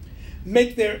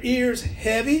 make their ears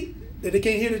heavy, that they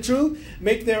can't hear the truth,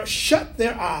 shut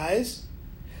their eyes,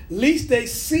 lest they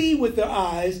see with their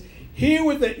eyes, hear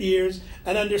with their ears,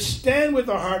 and understand with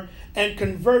their heart, and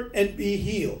convert and be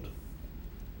healed.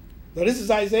 Now this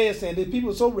is Isaiah saying that people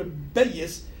are so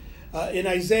rebellious. In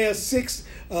Isaiah 6,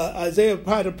 Isaiah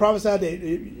prophesied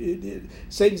that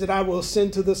Satan said, I will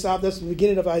send to the south. That's the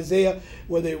beginning of Isaiah,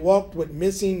 where they walked with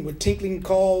tinkling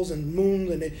calls and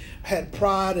moons, and they had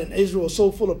pride, and Israel was so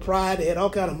full of pride. They had all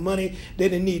kind of money. They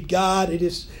didn't need God.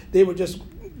 They were just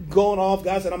going off.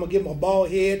 God said, I'm going to give them a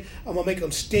bald head. I'm going to make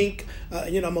them stink.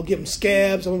 I'm going to give them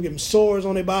scabs. I'm going to give them sores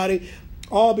on their body.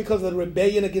 All because of the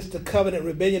rebellion against the covenant,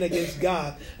 rebellion against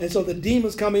God. And so the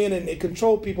demons come in and they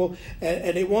control people,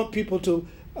 and they want people to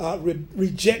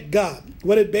reject God.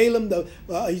 What did Balaam do?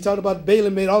 He talked about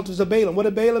Balaam made altars of Balaam. What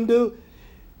did Balaam do?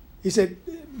 He said,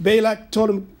 Balak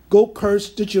told him, go curse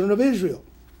the children of Israel.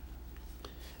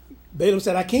 Balaam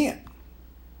said, I can't. He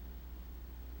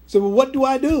said, well, what do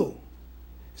I do?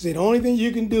 He said, the only thing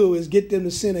you can do is get them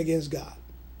to sin against God.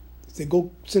 He said,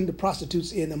 go send the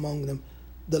prostitutes in among them,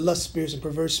 the lust spirits and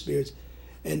perverse spirits,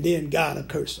 and then God will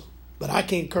curse them. But I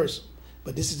can't curse them.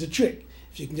 But this is the trick.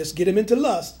 If you can just get them into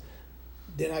lust,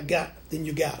 then you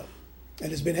got them.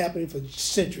 And it's been happening for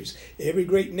centuries. Every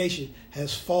great nation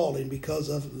has fallen because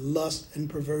of lust and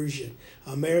perversion.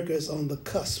 America is on the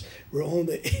cusp. We're on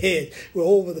the edge. We're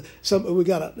over we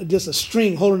got just a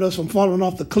string holding us from falling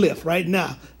off the cliff right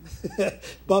now.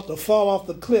 About to fall off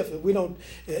the cliff if we don't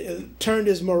turn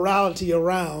this morality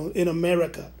around in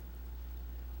America.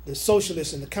 the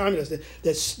socialists and the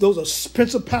communists, those are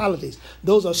principalities.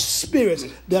 Those are spirits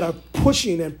that are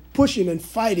pushing and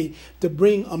fighting to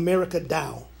bring America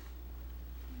down.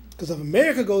 Because if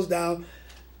America goes down,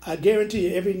 I guarantee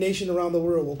you every nation around the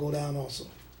world will go down also.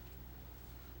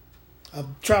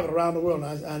 I've traveled around the world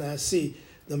and I see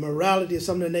the morality of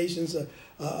some of the nations.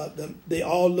 They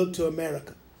all look to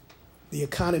America, the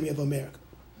economy of America.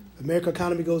 If America's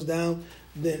economy goes down,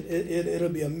 then it'll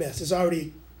be a mess. It's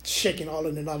already shaking all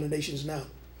of the nations now.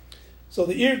 So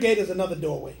the ear gate is another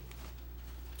doorway.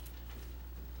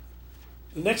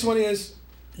 The next one is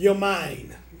your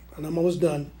mind. And I'm almost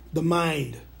done. The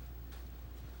mind.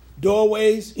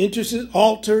 Doorways, entrances,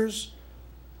 altars,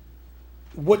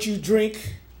 what you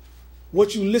drink,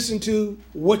 what you listen to,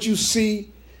 what you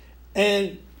see,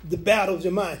 and the battle of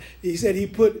your mind. He said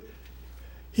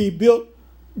he built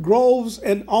groves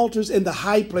and altars in the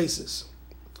high places.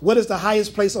 What is the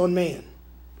highest place on man?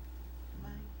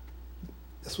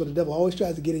 That's what the devil always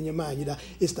tries to get in your mind. You know,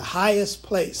 it's the highest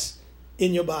place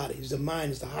in your body. The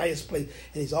mind is the highest place,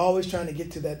 and he's always trying to get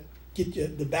to that.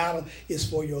 The battle is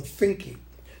for your thinking.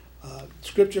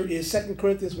 Scripture is 2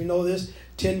 Corinthians. We know this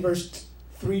 10 verse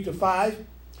 3 to 5.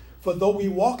 For though we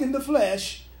walk in the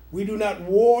flesh, we do not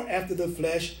war after the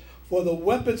flesh. For the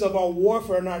weapons of our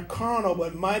warfare are not carnal,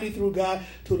 but mighty through God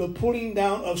to the pulling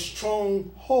down of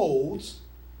strongholds,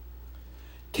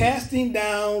 casting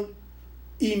down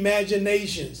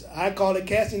imaginations. I call it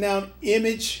casting down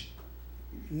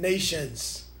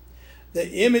imaginations.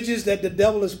 The images that the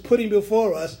devil is putting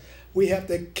before us, we have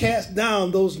to cast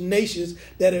down those nations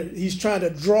that he's trying to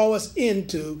draw us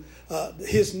into.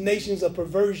 His nations of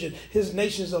perversion, his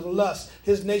nations of lust,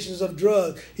 his nations of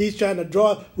drugs. He's trying to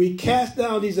draw. We cast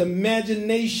down these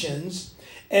imaginations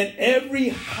and every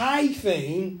high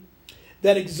thing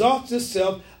that exalts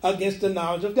itself against the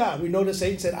knowledge of God. We know that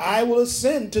Satan said, I will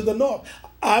ascend to the north.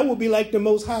 I will be like the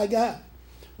Most High God.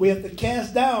 We have to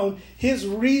cast down his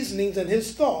reasonings and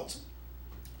his thoughts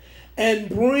and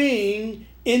bring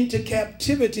into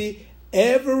captivity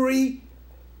every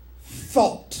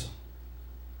thought.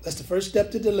 That's the first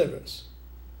step to deliverance.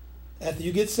 After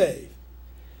you get saved,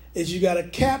 is you got to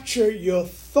capture your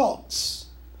thoughts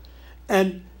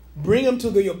and bring them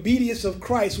to the obedience of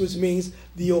Christ, which means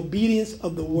the obedience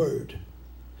of the word.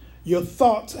 Your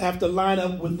thoughts have to line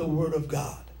up with the word of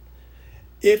God.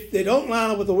 If they don't line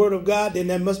up with the word of God, then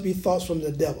there must be thoughts from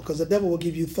the devil, because the devil will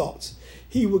give you thoughts.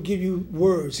 He will give you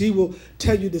words. He will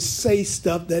tell you to say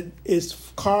stuff that is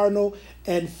carnal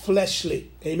and fleshly.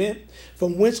 Amen.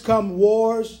 From whence come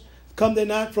wars? Come they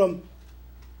not from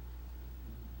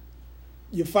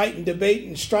your fight and debate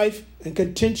and strife and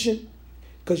contention,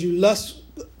 because you lust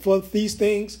for these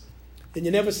things and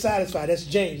you're never satisfied. That's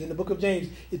James. In the book of James,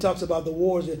 he talks about the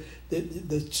wars,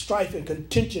 the strife and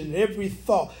contention and every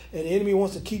thought. And the enemy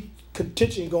wants to keep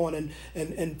contention going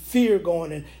and fear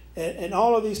going and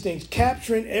all of these things,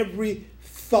 capturing every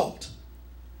thought.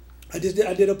 I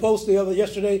did a post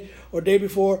yesterday or day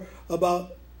before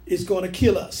about it's going to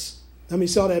kill us. How many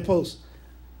saw that post?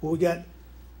 Well, we got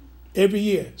every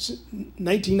year,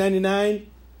 1999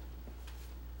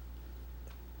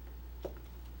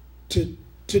 to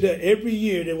every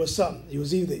year there was something. It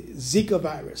was either Zika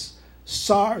virus,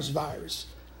 SARS virus,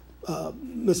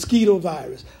 mosquito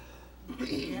virus.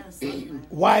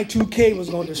 Y2K was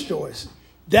going to destroy us.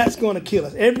 That's going to kill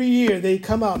us. Every year they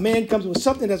come out. Man comes with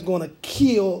something that's going to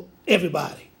kill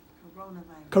everybody.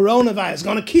 Coronavirus is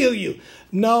going to kill you.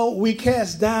 No, we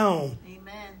cast down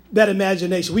that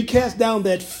imagination. We cast down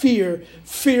that fear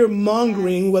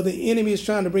mongering, where the enemy is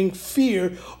trying to bring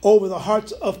fear over the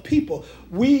hearts of people.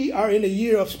 We are in a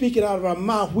year of speaking out of our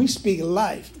mouth. We speak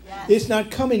life. Yes. It's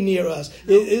not coming near us.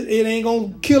 No. It ain't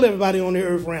going to kill everybody on the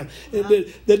earth realm. No.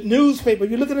 The newspaper,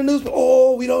 if you look at the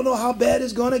newspaper, we don't know how bad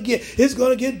it's going to get. It's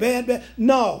going to get bad.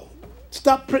 No,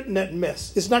 stop printing that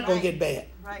mess. It's not going to get bad.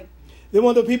 Right. They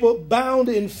want the people bound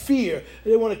in fear.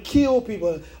 They want to kill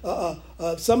people.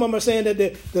 Some of them are saying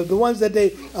that the ones that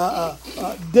they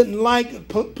didn't like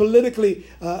politically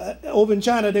over in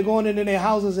China, they're going into their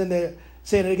houses and they're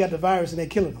saying they got the virus and they're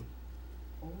killing them.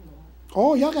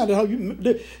 Oh, y'all got to help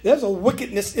you. There's a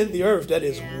wickedness in the earth that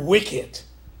is wicked.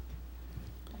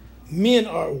 Men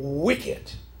are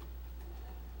wicked.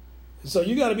 So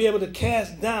you got to be able to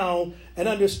cast down and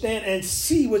understand and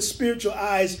see with spiritual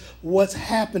eyes what's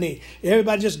happening.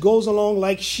 Everybody just goes along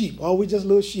like sheep. We just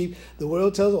little sheep. The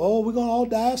world tells us, we're going to all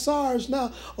die of SARS now.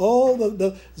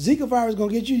 The Zika virus is going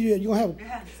to get you.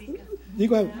 You're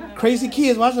going to have crazy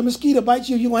kids. Watch a mosquito bite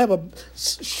you. You're going to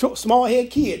have a small head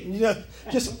kid.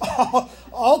 Just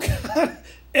all kind of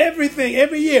everything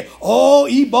every year.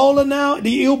 Ebola now.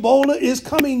 The Ebola is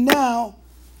coming now.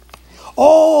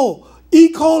 Oh,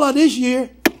 E. coli this year.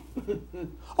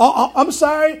 Oh, I'm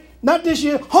sorry, not this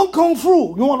year. Hong Kong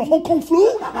flu. You want a Hong Kong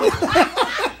flu?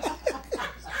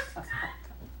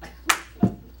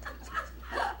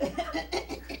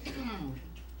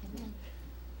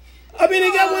 I mean,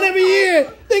 they got one every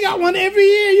year. They got one every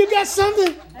year. You got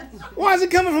something. Why is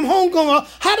it coming from Hong Kong?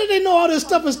 How do they know all this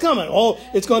stuff is coming? Oh,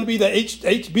 it's going to be the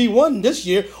HB1 this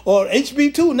year or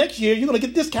HB2 next year. You're going to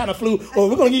get this kind of flu, or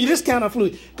we're going to give you this kind of flu.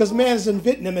 Because man's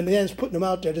inventing them and man's putting them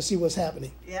out there to see what's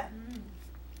happening. Yeah.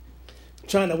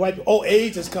 Trying to wipe. Oh,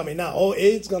 AIDS is coming now. Oh,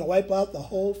 AIDS is going to wipe out the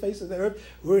whole face of the earth.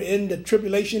 We're in the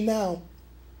tribulation now.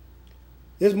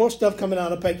 There's more stuff coming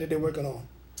out of the pipe that they're working on.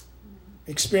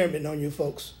 Experimenting on you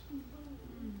folks.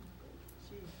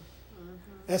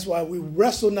 That's why we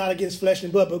wrestle not against flesh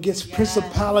and blood, but against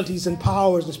principalities and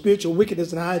powers and spiritual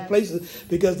wickedness in high places,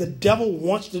 because the devil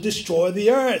wants to destroy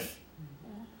the earth.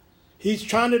 He's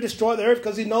trying to destroy the earth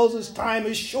because he knows his time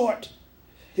is short.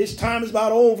 His time is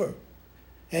about over.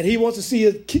 And he wants to see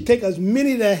us take as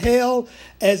many to hell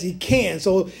as he can.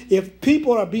 So if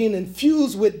people are being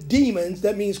infused with demons,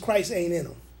 that means Christ ain't in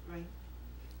them. Right.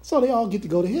 So they all get to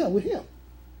go to hell with him.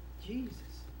 Jesus.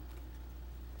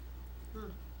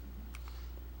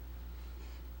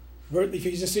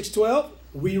 Ephesians 6:12,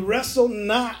 we wrestle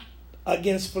not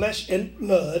against flesh and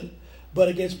blood, but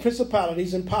against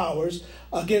principalities and powers,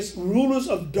 against rulers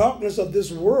of darkness of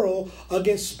this world,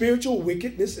 against spiritual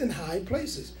wickedness in high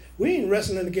places. We ain't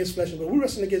wrestling against flesh and blood. We're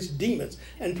wrestling against demons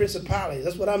and principalities.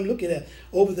 That's what I'm looking at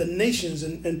over the nations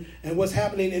and what's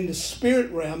happening in the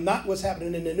spirit realm, not what's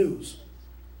happening in the news.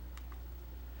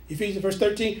 Ephesians verse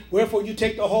 13, wherefore you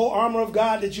take the whole armor of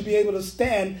God that you be able to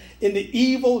stand in the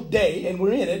evil day, and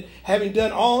we're in it, having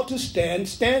done all to stand.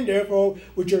 Stand therefore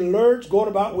with your loins girt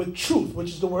about with truth, which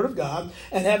is the word of God,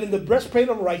 and having the breastplate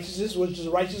of righteousness, which is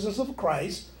the righteousness of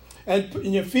Christ, and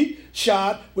in your feet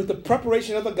shod with the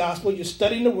preparation of the gospel. You're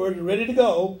studying the word, you're ready to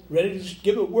go, ready to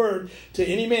give a word to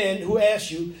any man who asks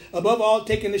you. Above all,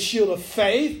 taking the shield of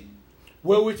faith,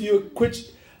 wherewith you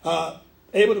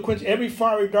able to quench every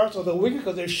fiery darts of the wicked,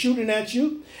 because they're shooting at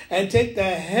you, and take the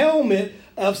helmet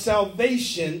of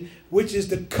salvation, which is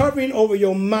the covering over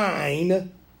your mind,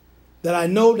 that I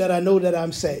know that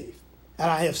I'm saved,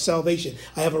 and I have salvation.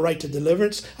 I have a right to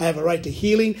deliverance. I have a right to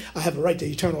healing. I have a right to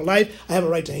eternal life. I have a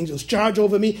right to angels' charge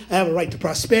over me. I have a right to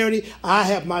prosperity. I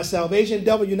have my salvation.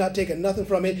 Devil, you're not taking nothing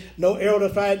from me. No arrow to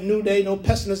fly at noonday, no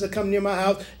pestilence that come near my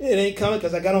house. It ain't coming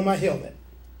because I got on my helmet.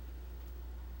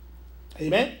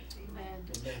 Amen?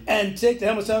 And take the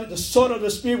helmet of the sword of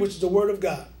the Spirit, which is the word of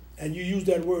God. And you use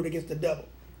that word against the devil.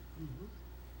 Mm-hmm.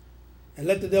 And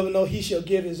let the devil know he shall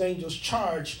give his angels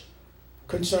charge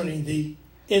concerning thee.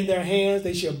 In their hands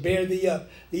they shall bear thee up.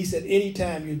 He said,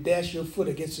 anytime you dash your foot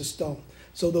against a stone.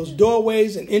 So those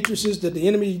doorways and entrances that the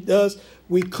enemy does,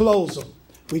 we close them.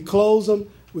 We close them.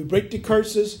 We break the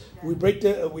curses. We break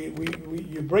the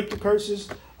you break the curses.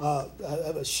 I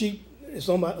have a sheet. It's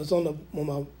on my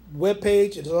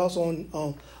webpage. It's also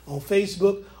on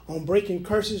Facebook on breaking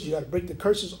curses. You got to break the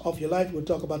curses off your life. We'll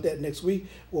talk about that next week.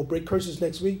 We'll break curses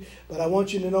next week. But I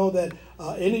want you to know that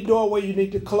any doorway you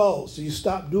need to close. So you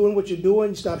stop doing what you're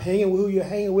doing. You stop hanging with who you're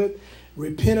hanging with.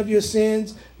 Repent of your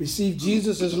sins. Receive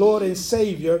Jesus as Lord and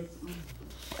Savior.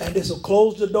 And this will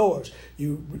close the doors.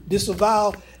 You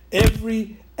disavow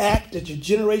every act that your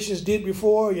generations did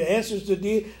before, your ancestors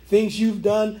did, things you've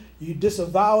done. You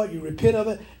disavow it, you repent of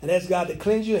it, and ask God to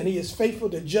cleanse you, and he is faithful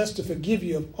to just to forgive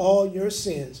you of all your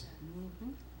sins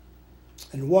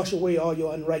and wash away all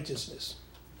your unrighteousness.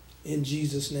 In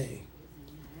Jesus' name.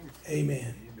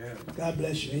 Amen. Amen. God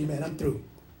bless you. Amen. I'm through.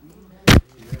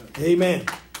 Amen.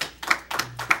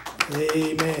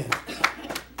 Amen.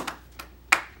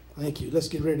 Thank you. Let's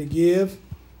get ready to give.